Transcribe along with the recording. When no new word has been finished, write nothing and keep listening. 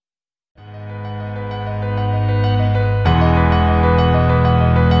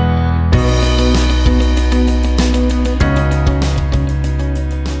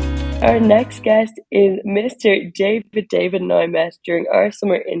our next guest is Mr. David. David and I met during our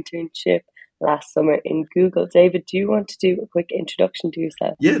summer internship last summer in Google. David, do you want to do a quick introduction to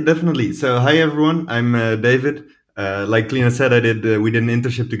yourself? Yeah, definitely. So, hi everyone. I'm David. Like Lena said, we did an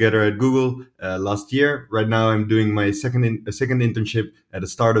internship together at Google last year. Right now, I'm doing my second internship at a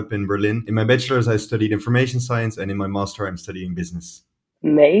startup in Berlin. In my bachelor's, I studied information science, and in my master, I'm studying business.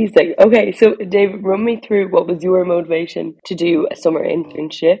 Amazing. Okay, so David, run me through what was your motivation to do a summer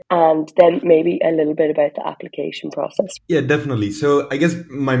internship and then maybe a little bit about the application process. Yeah, definitely. So, I guess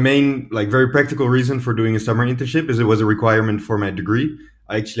my main, very practical reason for doing a summer internship is it was a requirement for my degree.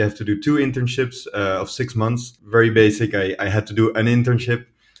 I actually have to do two internships of 6 months. Very basic. I had to do an internship.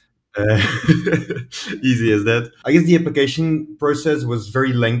 Uh, Easy as that. I guess the application process was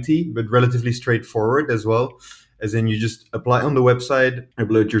very lengthy, but relatively straightforward as well. As in, you just apply on the website,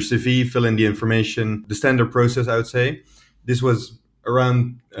 upload your CV, fill in the information, the standard process, I would say. This was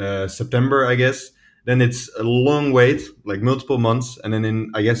around September, I guess. Then it's a long wait, like multiple months. And then in,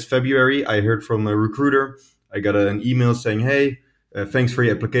 I guess, February, I heard from a recruiter. I got an email saying, hey, thanks for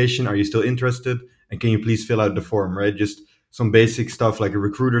your application. Are you still interested? And can you please fill out the form, right? Just some basic stuff like a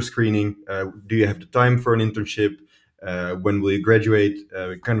recruiter screening. Do you have the time for an internship? When will you graduate?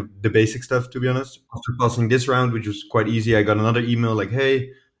 Kind of the basic stuff, to be honest. After passing this round, which was quite easy, I got another email like,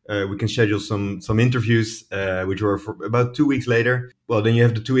 hey, we can schedule some interviews, which were for about 2 weeks later. Well, then you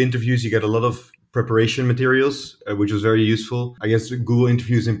have the two interviews. You get a lot of preparation materials, which was very useful. I guess Google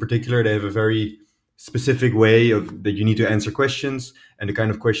interviews in particular, they have a very specific way of that you need to answer questions and the kind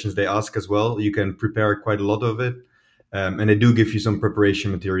of questions they ask as well. You can prepare quite a lot of it. And they do give you some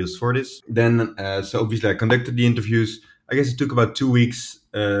preparation materials for this. Then, so obviously I conducted the interviews. I guess it took about 2 weeks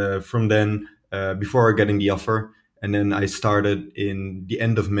from then before getting the offer. And then I started in the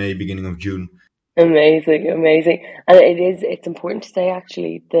end of May, beginning of June. Amazing, amazing. And it's important to say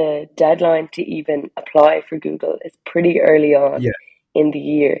actually the deadline to even apply for Google is pretty early on Yeah, in the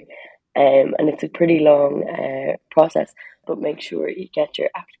year. And it's a pretty long process, but make sure you get your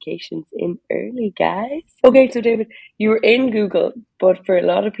applications in early, guys. Okay, so David, you were in Google, but for a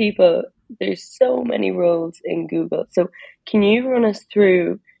lot of people, there's so many roles in Google. So can you run us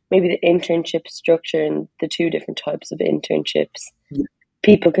through maybe the internship structure and the two different types of internships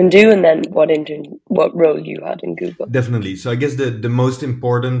people can do, and then what role you had in Google? definitely. So I guess the most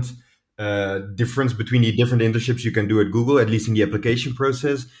important difference between the different internships you can do at Google, at least in the application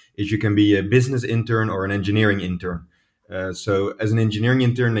process, is you can be a business intern or an engineering intern. So as an engineering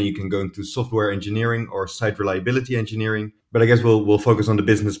intern, then you can go into software engineering or site reliability engineering. But I guess we'll focus on the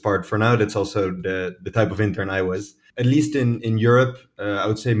business part for now. That's also the type of intern I was. At least in Europe, I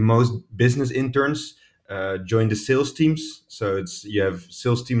would say most business interns join the sales teams. So you have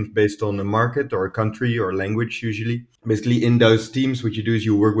sales teams based on a market or a country or language usually. Basically, in those teams, what you do is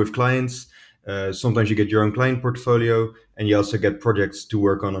you work with clients. Sometimes you get your own client portfolio, and you also get projects to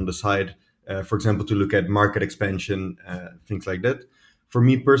work on the side. For example, to look at market expansion, things like that. For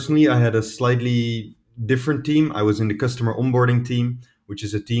me personally, I had a slightly different team. I was in the customer onboarding team, which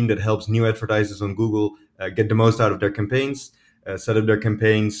is a team that helps new advertisers on Google get the most out of their campaigns, set up their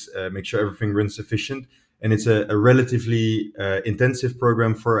campaigns, make sure everything runs efficient. And it's a relatively intensive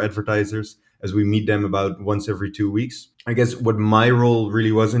program for advertisers, as we meet them about once every 2 weeks. I guess what my role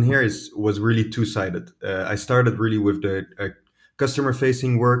really was in here was really two-sided. I started really with the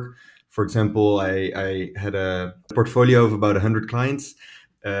customer-facing work. For example, I had a portfolio of about 100 clients,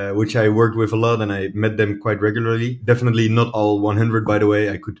 which I worked with a lot, and I met them quite regularly. Definitely not all 100, by the way.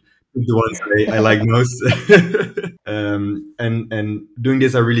 I could pick the ones I like most. And doing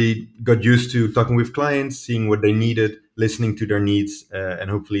this, I really got used to talking with clients, seeing what they needed, listening to their needs, and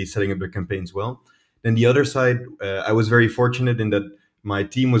hopefully setting up their campaigns well. Then the other side, I was very fortunate in that my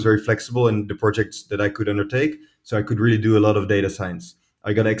team was very flexible in the projects that I could undertake. So I could really do a lot of data science.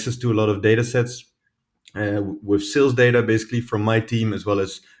 I got access to a lot of data sets with sales data, basically from my team as well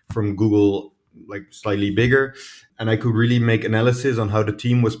as from Google, like slightly bigger. And I could really make analysis on how the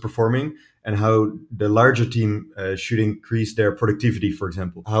team was performing and how the larger team should increase their productivity, for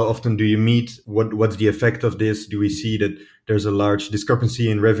example. How often do you meet? What's the effect of this? Do we see that there's a large discrepancy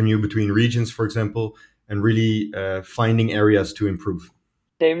in revenue between regions, for example, and really finding areas to improve?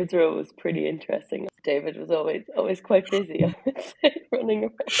 David's role was pretty interesting. David was always quite busy, I would say, running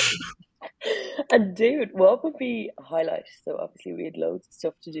around. And David, what would be a highlight? So obviously we had loads of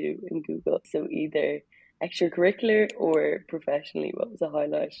stuff to do in Google. So either extracurricular or professionally, what was a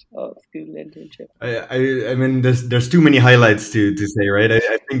highlight of Google internship? I mean, there's too many highlights to say, right?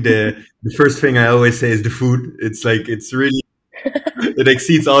 I think the first thing I always say is the food. It's like it's really it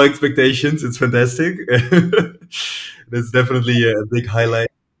exceeds all expectations. It's fantastic. That's definitely a big highlight.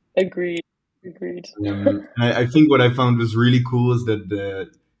 Agreed. Agreed. I think what I found was really cool is that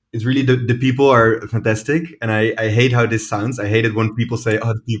it's really the people are fantastic, and I hate how this sounds. I hate it when people say,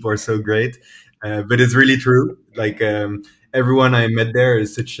 "Oh, the people are so great," but it's really true. Like everyone I met there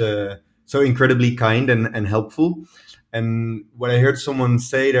is so incredibly kind and helpful. And what I heard someone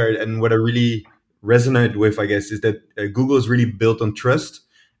say there, and what I really resonate with, I guess, is that Google is really built on trust.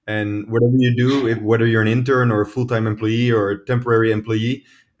 And whatever you do, whether you're an intern or a full-time employee or a temporary employee,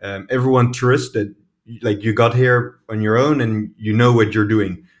 everyone trusts that like you got here on your own and you know what you're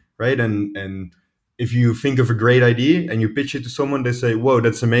doing, right? And if you think of a great idea and you pitch it to someone, they say, "Whoa,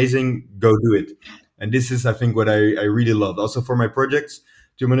 that's amazing! Go do it." And this is, I think, what I really love. Also for my projects,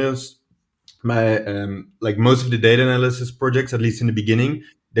 to be honest, my like most of the data analysis projects, at least in the beginning,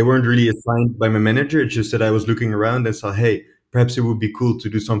 they weren't really assigned by my manager. It's just that I was looking around and saw, hey, perhaps it would be cool to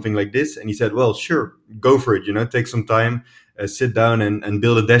do something like this. And he said, well, sure, go for it. Take some time, sit down and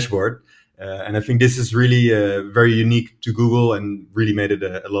build a dashboard. And I think this is really very unique to Google and really made it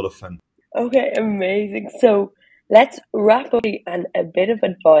a lot of fun. Okay, amazing. So let's wrap up and a bit of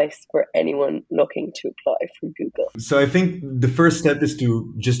advice for anyone looking to apply for Google. So I think the first step is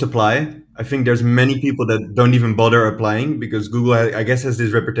to just apply. I think there's many people that don't even bother applying because Google, I guess, has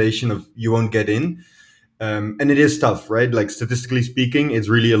this reputation of you won't get in. And it is tough, right? Like statistically speaking, it's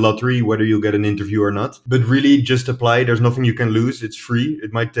really a lottery whether you get an interview or not. But really, just apply. There's nothing you can lose. It's free.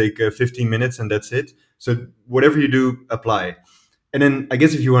 It might take 15 minutes and that's it. So whatever you do, apply. And then I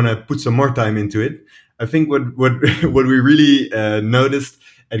guess if you want to put some more time into it, I think what what we really noticed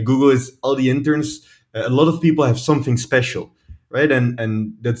at Google is all the interns. A lot of people have something special, right?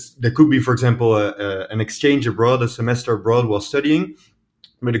 And that could be, for example, an exchange abroad, a semester abroad while studying,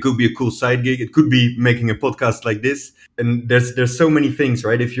 but it could be a cool side gig. It could be making a podcast like this. And there's so many things,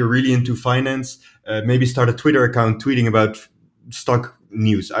 right? If you're really into finance, maybe start a Twitter account tweeting about stock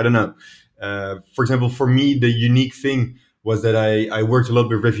news. I don't know. For example, for me, the unique thing was that I worked a lot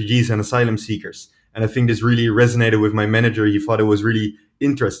with refugees and asylum seekers. And I think this really resonated with my manager. He thought it was really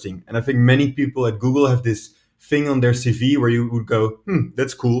interesting. And I think many people at Google have this thing on their CV where you would go,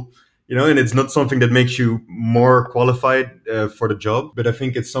 that's cool. And it's not something that makes you more qualified for the job, but I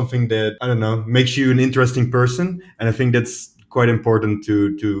think it's something that, I don't know, makes you an interesting person. And I think that's quite important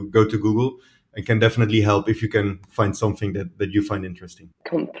to go to Google and can definitely help if you can find something that you find interesting.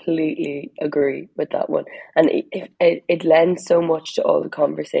 Completely agree with that one. And it lends so much to all the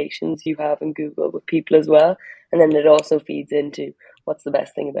conversations you have in Google with people as well. And then it also feeds into what's the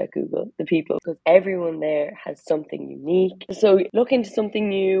best thing about Google, the people, because everyone there has something unique. So look into something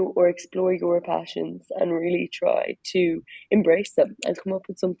new or explore your passions and really try to embrace them and come up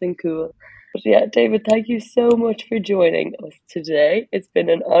with something cool. But yeah, David, thank you so much for joining us today. It's been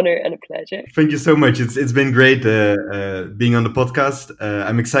an honor and a pleasure. Thank you so much. It's been great being on the podcast.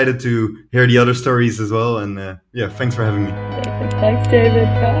 I'm excited to hear the other stories as well. And yeah, thanks for having me. Thanks, David.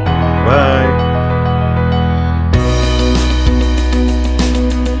 Bye. Bye.